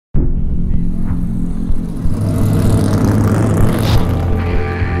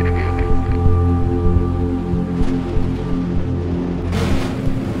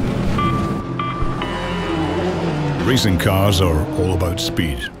Racing cars are all about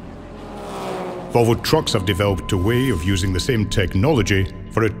speed. Volvo Trucks have developed a way of using the same technology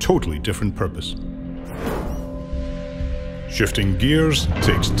for a totally different purpose. Shifting gears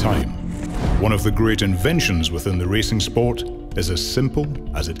takes time. One of the great inventions within the racing sport is as simple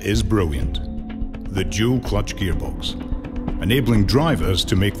as it is brilliant. The dual clutch gearbox, enabling drivers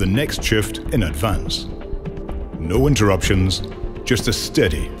to make the next shift in advance. No interruptions, just a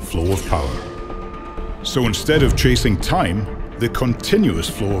steady flow of power. So instead of chasing time, the continuous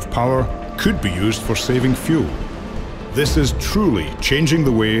flow of power could be used for saving fuel. This is truly changing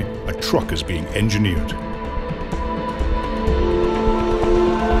the way a truck is being engineered.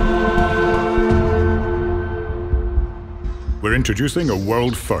 We're introducing a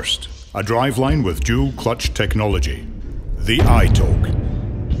world first, a driveline with dual clutch technology, the I-Talk.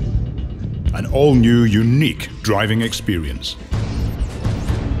 An all-new, unique driving experience.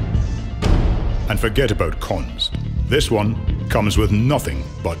 And forget about cons. This one comes with nothing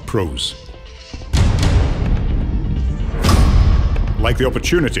but pros. Like the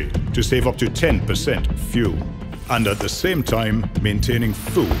opportunity to save up to 10% fuel, and at the same time maintaining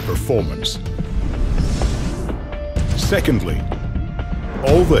full performance. Secondly,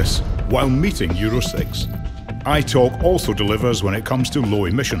 all this while meeting Euro 6. I-Talk also delivers when it comes to low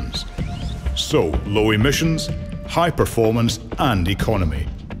emissions. So, low emissions, high performance and economy.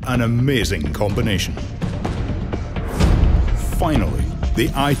 An amazing combination. Finally,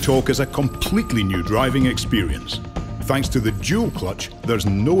 the I-Talk is a completely new driving experience. Thanks to the dual clutch, there's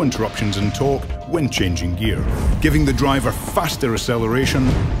no interruptions in torque when changing gear, giving the driver faster acceleration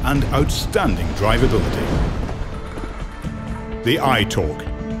and outstanding drivability. The I-Talk.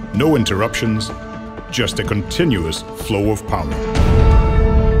 No interruptions, just a continuous flow of power.